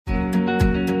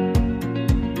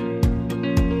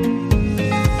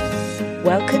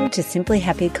Welcome to Simply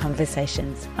Happy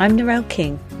Conversations. I'm Narelle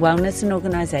King, wellness and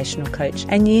organisational coach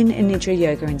and Yin and Nidra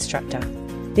yoga instructor.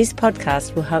 This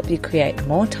podcast will help you create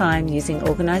more time using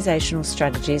organisational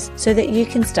strategies so that you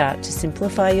can start to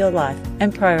simplify your life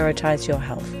and prioritise your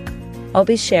health. I'll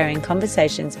be sharing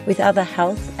conversations with other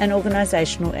health and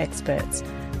organisational experts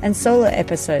and solo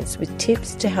episodes with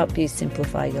tips to help you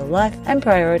simplify your life and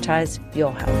prioritise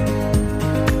your health.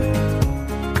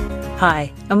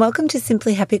 Hi, and welcome to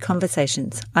Simply Happy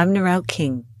Conversations. I'm Narelle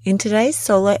King. In today's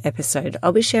solo episode,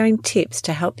 I'll be sharing tips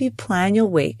to help you plan your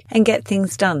week and get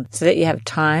things done so that you have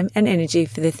time and energy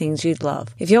for the things you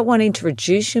love. If you're wanting to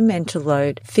reduce your mental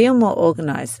load, feel more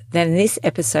organized, then this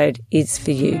episode is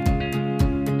for you.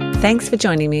 Thanks for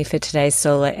joining me for today's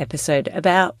solo episode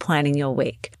about planning your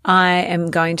week. I am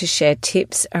going to share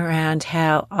tips around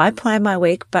how I plan my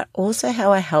week, but also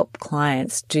how I help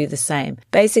clients do the same,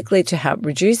 basically to help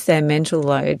reduce their mental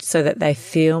load so that they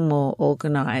feel more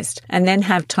organized and then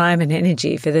have time and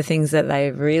energy for the things that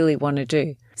they really want to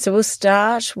do. So we'll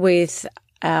start with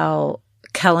our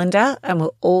calendar, and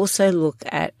we'll also look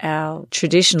at our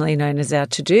traditionally known as our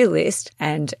to-do list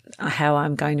and how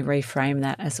I'm going to reframe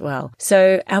that as well.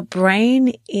 So our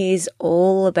brain is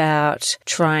all about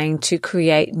trying to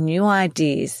create new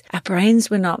ideas. Our brains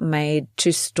were not made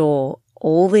to store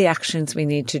all the actions we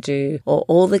need to do or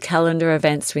all the calendar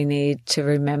events we need to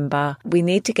remember. We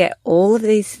need to get all of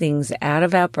these things out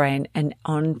of our brain and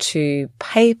onto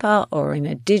paper or in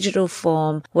a digital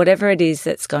form, whatever it is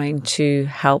that's going to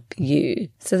help you.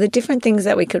 So the different things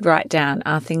that we could write down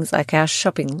are things like our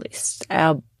shopping lists,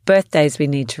 our birthdays we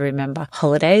need to remember,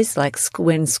 holidays like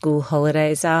when school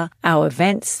holidays are, our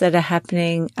events that are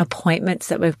happening, appointments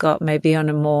that we've got maybe on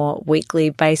a more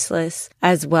weekly basis,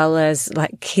 as well as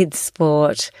like kids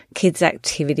sport, kids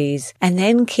activities, and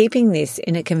then keeping this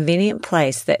in a convenient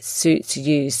place that suits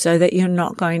you so that you're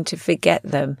not going to forget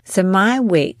them. So my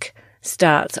week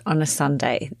starts on a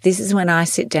Sunday. This is when I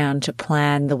sit down to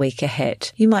plan the week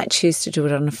ahead. You might choose to do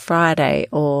it on a Friday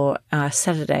or a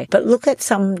Saturday, but look at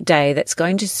some day that's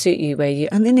going to suit you where you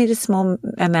only need a small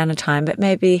amount of time, but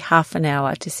maybe half an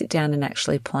hour to sit down and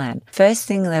actually plan. First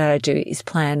thing that I do is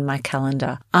plan my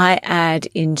calendar. I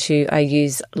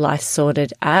use Life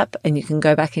Sorted app, and you can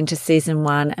go back into season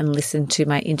 1 and listen to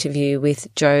my interview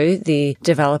with Joe, the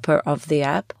developer of the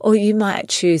app, or you might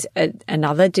choose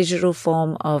another digital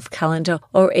form of calendar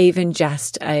or even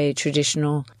just a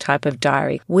traditional type of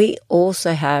diary. We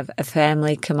also have a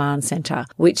family command center,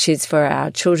 which is for our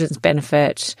children's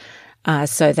benefit,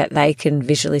 so that they can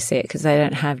visually see it because they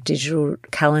don't have digital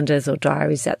calendars or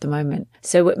diaries at the moment.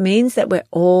 So it means that we're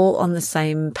all on the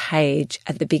same page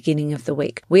at the beginning of the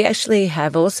week. We actually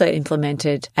have also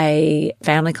implemented a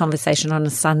family conversation on a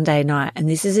Sunday night, and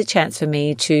this is a chance for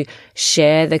me to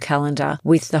share the calendar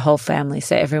with the whole family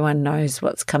so everyone knows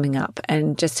what's coming up.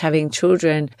 And just having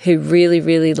children who really,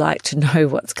 really like to know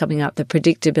what's coming up, the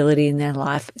predictability in their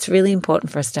life, it's really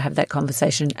important for us to have that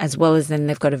conversation, as well as then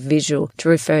they've got a visual to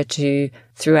refer to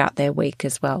throughout their week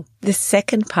as well. The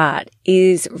second part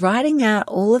is writing out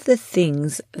all of the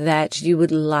things that you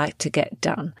would like to get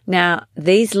done. Now,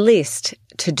 these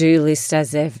to-do lists,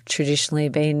 as they've traditionally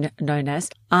been known as,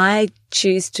 I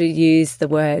choose to use the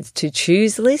words to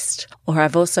choose list, or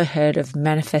I've also heard of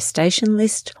manifestation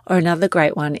list, or another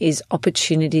great one is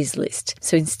opportunities list.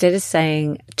 So instead of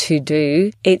saying to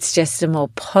do, it's just a more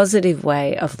positive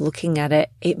way of looking at it.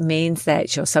 It means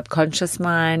that your subconscious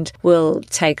mind will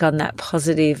take on that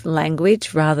positive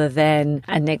language rather than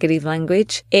a negative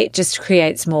language. It just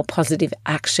creates more positive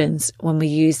actions when we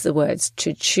use the words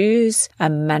to choose, a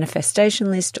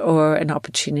manifestation list, or an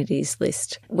opportunities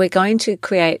list. We're going to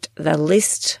create the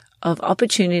list of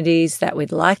opportunities that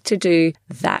we'd like to do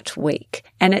that week.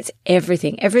 And it's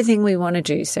everything we want to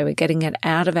do. So we're getting it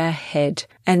out of our head.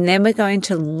 And then we're going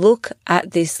to look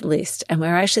at this list and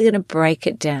we're actually going to break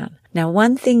it down. Now,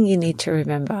 one thing you need to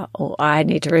remember, or I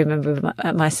need to remember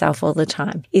myself all the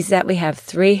time, is that we have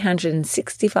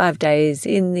 365 days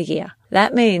in the year.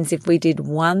 That means if we did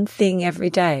one thing every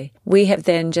day, we have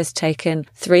then just taken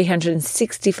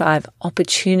 365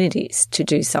 opportunities to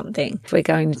do something. If we're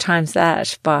going to times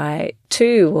that by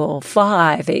 2 or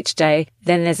 5 each day,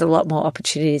 then there's a lot more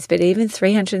opportunities. But even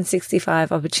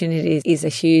 365 opportunities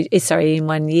in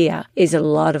 1 year is a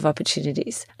lot of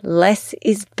opportunities. Less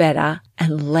is better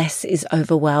and less is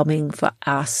overwhelming for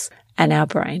us and our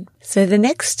brain. So the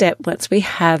next step, once we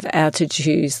have our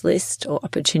to-dos list or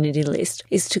opportunity list,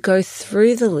 is to go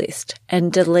through the list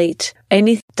and delete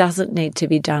anything that doesn't need to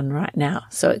be done right now.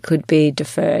 So it could be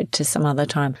deferred to some other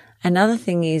time. Another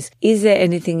thing is there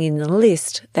anything in the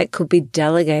list that could be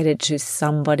delegated to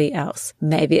somebody else?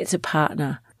 Maybe it's a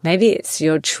partner. Maybe it's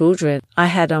your children. I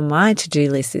had on my to-do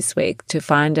list this week to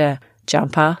find a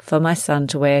jumper for my son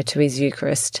to wear to his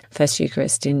first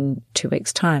Eucharist in 2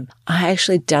 weeks' time. I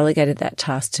actually delegated that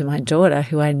task to my daughter,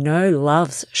 who I know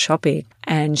loves shopping,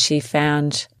 and she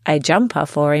found a jumper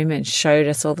for him and showed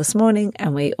us all this morning,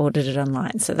 and we ordered it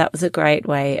online. So that was a great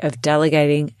way of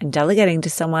delegating to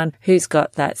someone who's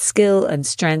got that skill and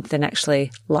strength and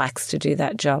actually likes to do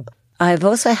that job. I've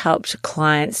also helped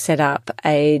clients set up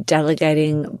a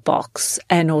delegating box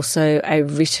and also a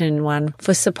written one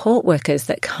for support workers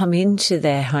that come into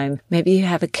their home. Maybe you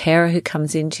have a carer who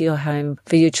comes into your home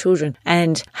for your children,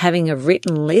 and having a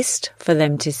written list for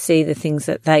them to see the things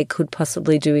that they could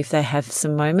possibly do if they have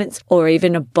some moments, or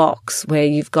even a box where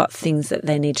you've got things that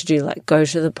they need to do, like go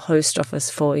to the post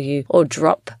office for you or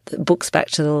drop the books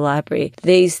back to the library.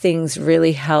 These things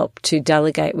really help to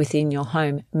delegate within your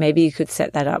home. Maybe you could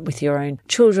set that up with your own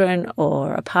children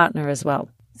or a partner as well.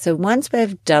 So once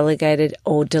we've delegated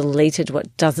or deleted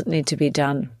what doesn't need to be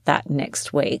done that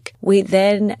next week, we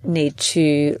then need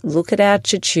to look at our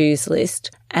to-choose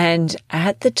list and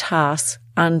add the tasks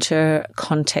under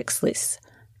context lists.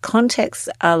 Contexts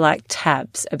are like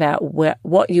tabs about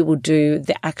what you will do,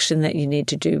 the action that you need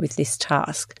to do with this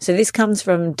task. So this comes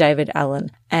from David Allen.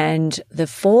 And the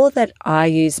 4 that I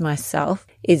use myself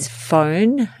is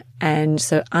phone. And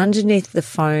so underneath the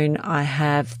phone, I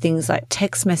have things like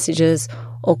text messages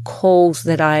or calls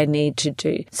that I need to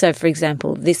do. So for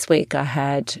example, this week I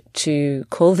had to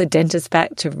call the dentist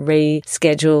back to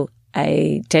reschedule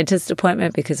a dentist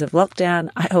appointment because of lockdown.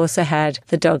 I also had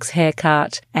the dog's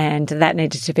haircut, and that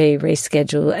needed to be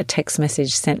rescheduled, a text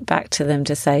message sent back to them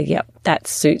to say, yep, that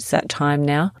suits that time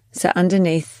now. So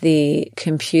underneath the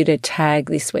computer tag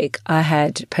this week, I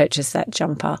had purchased that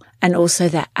jumper and also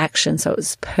that action. So it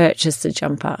was purchase the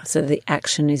jumper. So the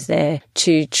action is there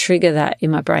to trigger that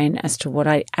in my brain as to what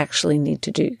I actually need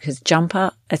to do, because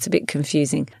jumper, it's a bit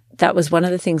confusing. That was one of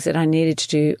the things that I needed to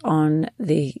do on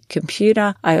the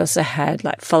computer. I also had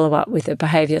follow up with a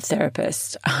behavior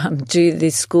therapist, do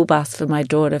the school bus for my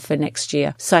daughter for next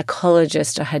year.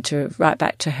 Psychologist, I had to write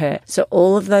back to her. So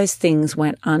all of those things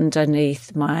went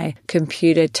underneath my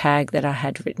computer tag that I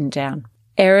had written down.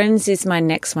 Errands is my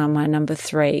next one, my number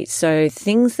 3. So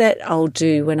things that I'll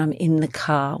do when I'm in the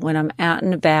car, when I'm out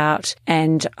and about.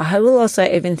 And I will also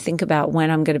even think about when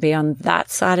I'm going to be on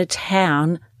that side of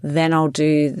town, then I'll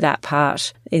do that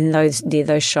part in near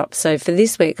those shops. So for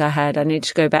this week I need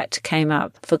to go back to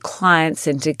Kmart for clients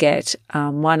and to get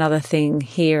one other thing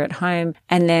here at home.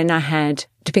 And then I had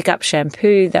to pick up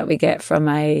shampoo that we get from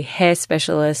a hair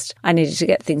specialist. I needed to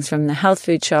get things from the health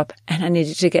food shop, and I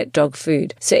needed to get dog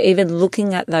food. So even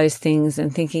looking at those things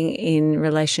and thinking in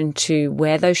relation to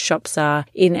where those shops are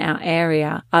in our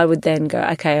area, I would then go,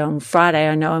 okay, on Friday,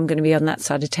 I know I'm going to be on that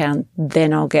side of town.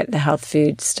 Then I'll get the health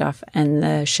food stuff and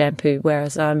the shampoo.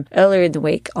 Whereas I'm earlier in the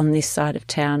week on this side of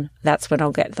town, that's when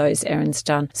I'll get those errands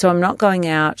done. So I'm not going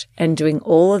out and doing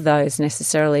all of those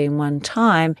necessarily in one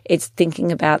time. It's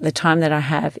thinking about the time that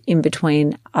I have in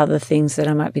between other things that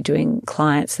I might be doing,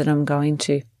 clients that I'm going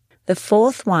to. The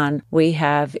 4th one we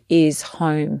have is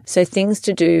home. So things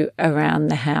to do around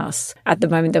the house. At the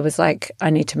moment, there was I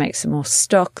need to make some more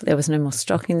stock. There was no more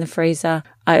stock in the freezer.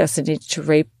 I also needed to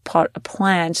repot a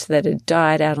plant that had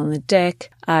died out on the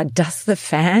deck. Dust the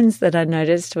fans that I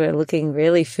noticed were looking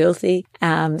really filthy.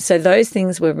 So those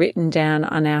things were written down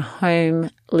on our home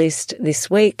list this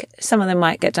week. Some of them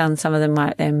might get done. Some of them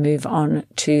might then move on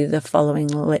to the following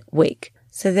week.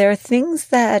 So there are things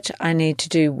that I need to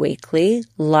do weekly,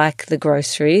 like the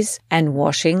groceries and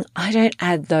washing. I don't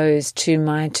add those to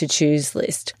my to-choose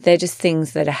list. They're just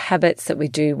things that are habits that we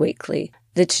do weekly.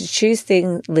 The to-choose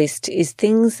thing list is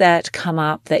things that come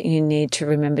up that you need to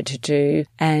remember to do,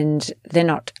 and they're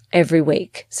not every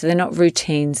week. So they're not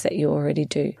routines that you already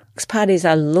do. Next part is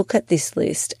I look at this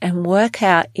list and work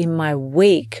out in my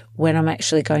week when I'm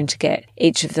actually going to get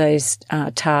each of those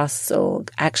tasks or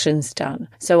actions done.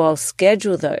 So I'll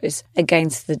schedule those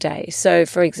against the day. So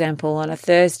for example, on a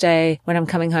Thursday, when I'm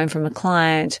coming home from a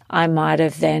client, I might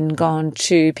have then gone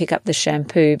to pick up the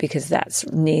shampoo because that's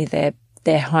near their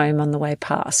home on the way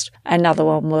past. Another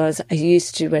one was I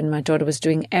used to, when my daughter was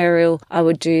doing aerial, I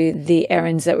would do the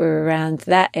errands that were around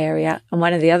that area. And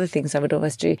one of the other things I would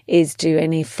always do is do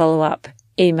any follow-up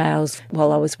emails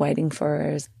while I was waiting for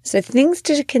her. So things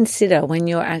to consider when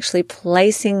you're actually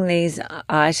placing these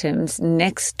items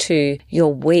next to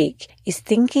your week is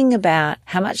thinking about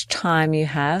how much time you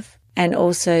have And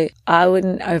also, I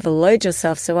wouldn't overload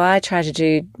yourself, so I try to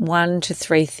do 1 to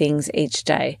 3 things each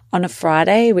day. On a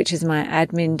Friday, which is my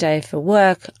admin day for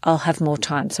work, I'll have more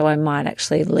time, so I might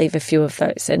actually leave a few of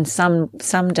those. And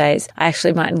some days, I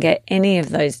actually mightn't get any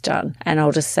of those done, and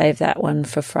I'll just save that one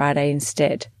for Friday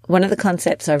instead. One of the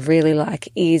concepts I really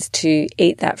like is to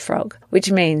eat that frog,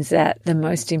 which means that the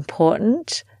most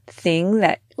important thing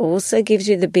that also gives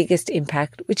you the biggest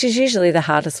impact, which is usually the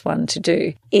hardest one to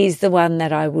do, is the one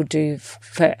that I will do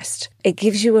first. It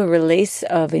gives you a release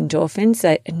of endorphins,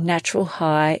 a natural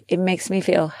high. It makes me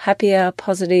feel happier,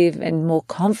 positive, and more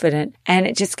confident. And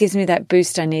it just gives me that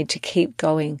boost I need to keep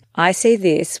going. I see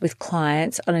this with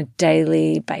clients on a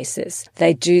daily basis.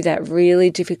 They do that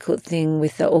really difficult thing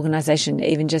with the organization,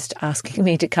 even just asking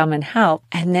me to come and help.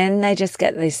 And then they just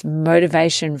get this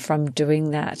motivation from doing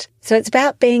that. So it's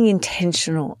about being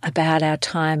intentional about our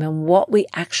time and what we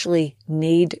actually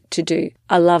need to do.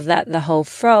 I love that, the whole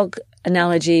frog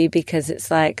analogy, because it's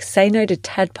like, say no to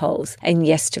tadpoles and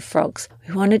yes to frogs.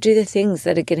 We want to do the things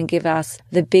that are going to give us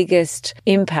the biggest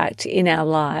impact in our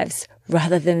lives,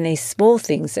 rather than these small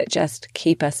things that just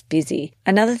keep us busy.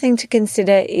 Another thing to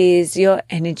consider is your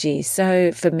energy.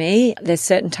 So for me, there's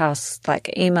certain tasks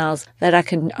like emails that I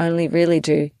can only really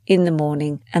do in the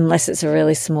morning, unless it's a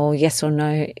really small yes or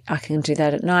no, I can do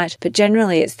that at night. But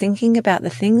generally it's thinking about the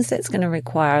things that's going to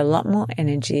require a lot more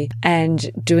energy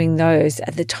and doing those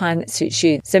at the time that suits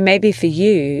you. So maybe for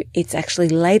you, it's actually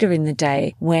later in the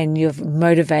day when you're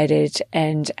motivated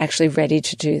and actually ready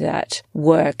to do that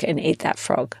work and eat that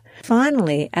frog.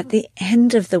 Finally, at the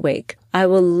end of the week, I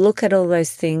will look at all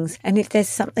those things, and if there's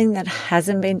something that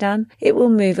hasn't been done, it will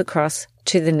move across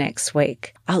to the next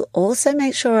week. I'll also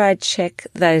make sure I check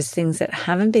those things that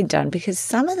haven't been done, because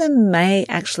some of them may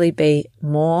actually be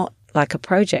more like a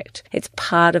project. It's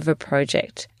part of a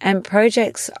project. And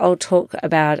projects I'll talk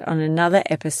about on another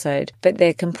episode, but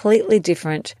they're completely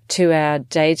different to our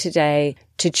day-to-day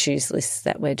to-choose lists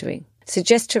that we're doing. So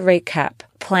just to recap,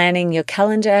 planning your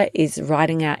calendar is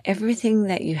writing out everything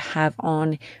that you have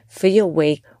on for your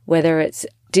week, whether it's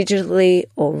digitally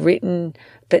or written,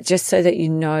 but just so that you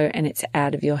know and it's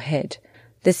out of your head.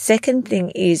 The second thing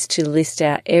is to list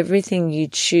out everything you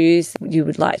choose you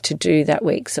would like to do that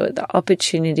week. So the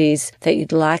opportunities that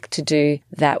you'd like to do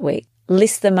that week.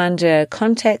 List them under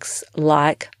contexts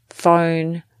like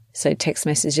phone, so text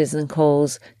messages and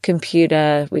calls,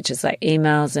 computer, which is like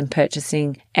emails and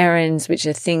purchasing, errands, which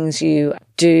are things you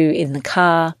do in the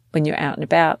car when you're out and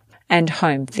about, and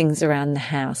home, things around the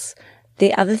house.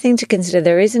 The other thing to consider,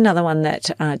 there is another one that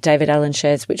David Allen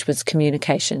shares, which was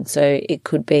communication. So it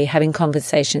could be having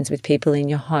conversations with people in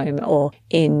your home or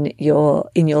in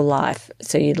your life.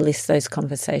 So you list those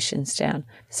conversations down.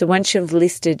 So once you've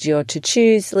listed your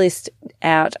to-choose list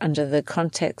out under the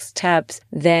context tabs,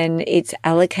 then it's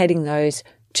allocating those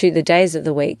to the days of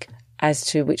the week as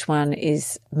to which one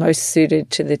is most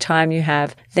suited to the time you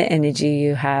have, the energy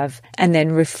you have, and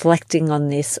then reflecting on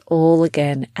this all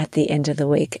again at the end of the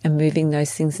week and moving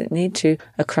those things that need to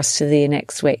across to the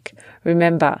next week.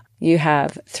 Remember, you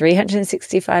have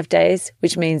 365 days,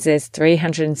 which means there's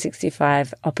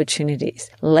 365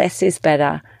 opportunities. Less is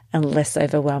better and less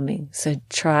overwhelming. So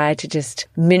try to just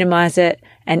minimize it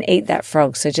and eat that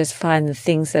frog. So just find the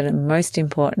things that are most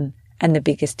important and the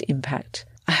biggest impact.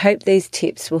 I hope these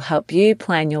tips will help you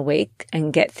plan your week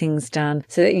and get things done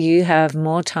so that you have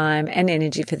more time and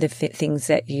energy for the things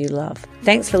that you love.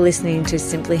 Thanks for listening to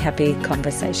Simply Happy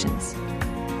Conversations.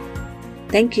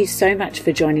 Thank you so much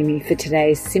for joining me for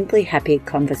today's Simply Happy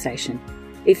Conversation.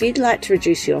 If you'd like to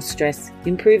reduce your stress,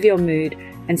 improve your mood,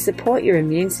 and support your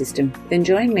immune system, then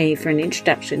join me for an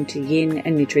introduction to Yin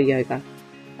and Nidra Yoga.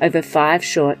 Over 5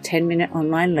 short 10-minute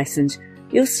online lessons,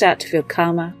 you'll start to feel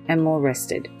calmer and more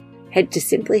rested. Head to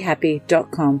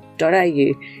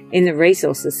simplyhappy.com.au in the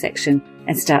resources section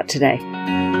and start today.